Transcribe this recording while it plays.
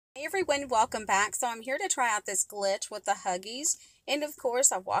Hey everyone, welcome back. So I'm here to try out this glitch with the Huggies. And of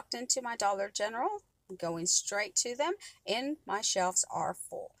course, I walked into my Dollar General, going straight to them, and my shelves are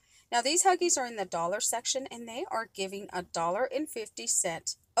full. Now these Huggies are in the dollar section and they are giving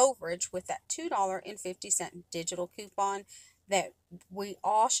 $1.50 overage with that $2.50 digital coupon that we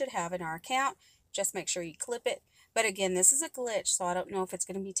all should have in our account. Just make sure you clip it. But again, this is a glitch, so I don't know if it's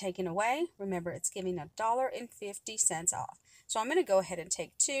going to be taken away. Remember, it's giving $1.50 off. So I'm going to go ahead and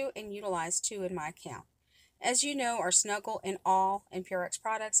take 2 and utilize 2 in my account. As you know, our Snuggle and All and Purex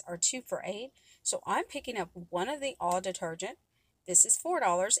products are 2 for $8. So I'm picking up one of the All detergent. This is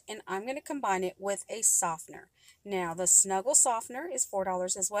 $4 and I'm going to combine it with a softener. Now the Snuggle softener is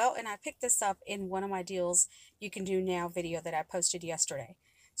 $4 as well, and I picked this up in one of my deals you can do now video that I posted yesterday.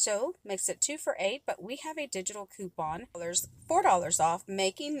 So makes it 2 for $8, but we have a digital coupon, $4 off,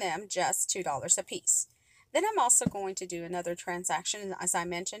 making them just $2 a piece. Then I'm also going to do another transaction, as I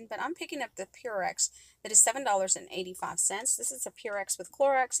mentioned, but I'm picking up the Purex that is $7.85. This is a Purex with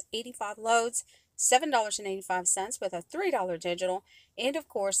Clorox, 85 loads, $7.85 with a $3 digital, and of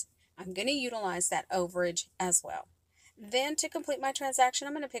course, I'm going to utilize that overage as well. Then to complete my transaction,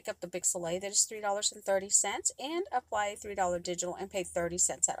 I'm going to pick up the Big Soleil that is $3.30 and apply a $3 digital and pay 30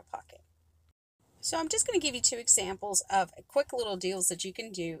 cents out of pocket. So I'm just going to give you 2 examples of quick little deals that you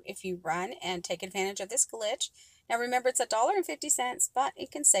can do if you run and take advantage of this glitch. Now remember, it's $1.50, but it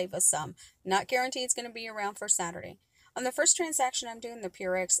can save us some. Not guaranteed it's going to be around for Saturday. On the first transaction, I'm doing the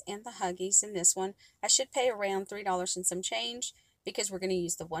Purex and the Huggies. In this one, I should pay around $3 and some change because we're going to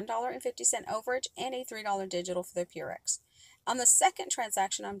use the $1.50 overage and a $3 digital for the Purex. On the second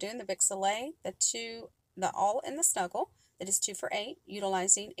transaction, I'm doing the Big Soleil, the All and the Snuggle. That is 2 for $8,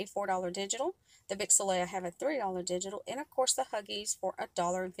 utilizing a $4 digital. The Big Soleil, I have a $3 digital, and of course the Huggies for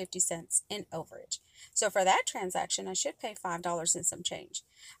 $1.50 in overage. So for that transaction, I should pay $5 and some change.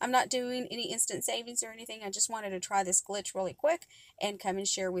 I'm not doing any instant savings or anything. I just wanted to try this glitch really quick and come and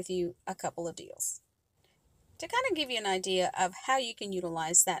share with you a couple of deals to kind of give you an idea of how you can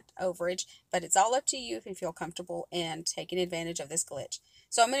utilize that overage, but it's all up to you if you feel comfortable in taking advantage of this glitch.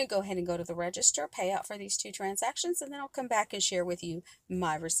 So I'm going to go ahead and go to the register, pay out for these 2 transactions, and then I'll come back and share with you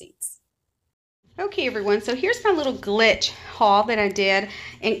my receipts. Okay everyone, so here's my little glitch haul that I did,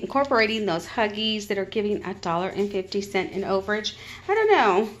 incorporating those Huggies that are giving $1.50 in overage. I don't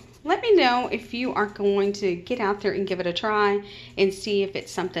know. Let me know if you are going to get out there and give it a try and see if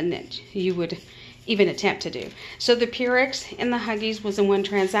it's something that you would even attempt to do. So the Purex and the Huggies was in one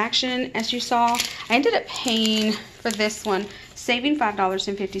transaction, as you saw. I ended up paying for this one, saving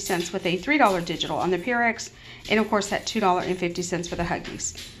 $5.50 with a $3 digital on the Purex, and of course that $2.50 for the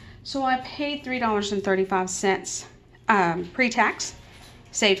Huggies. So I paid $3.35 pre-tax,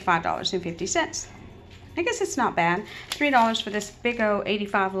 saved $5.50. I guess it's not bad. $3 for this big O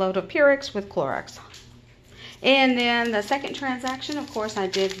 85 load of Purex with Clorox. And then the second transaction, of course, I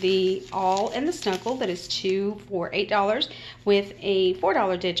did the All and the Snuggle that is 2 for $8 with a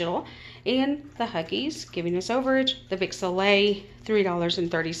 $4 digital. And the Huggies giving us overage, the Big Soleil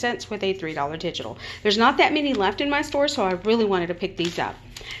 $3.30 with a $3 digital. There's not that many left in my store, so I really wanted to pick these up.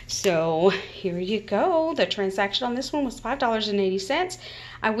 So here you go. The transaction on this one was $5.80.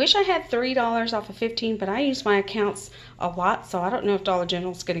 I wish I had $3 off of 15, but I use my accounts a lot, so I don't know if Dollar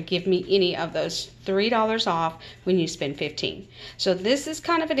General is going to give me any of those $3 off when you spend 15. So this is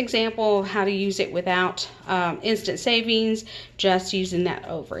kind of an example of how to use it without instant savings, just using that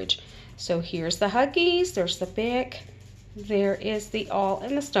overage. So here's the Huggies, there's the Big, there is the All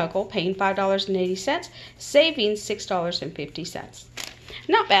and the Snuggle, paying $5.80, saving $6.50.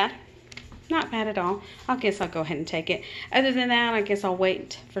 Not bad. Not bad at all. I guess I'll go ahead and take it. Other than that, I guess I'll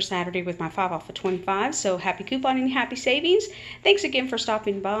wait for Saturday with my 5 off of 25. So happy couponing, happy savings. Thanks again for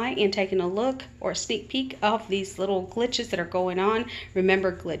stopping by and taking a look or a sneak peek of these little glitches that are going on.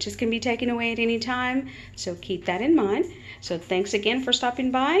 Remember, glitches can be taken away at any time, so keep that in mind. So thanks again for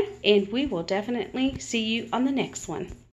stopping by, and we will definitely see you on the next one.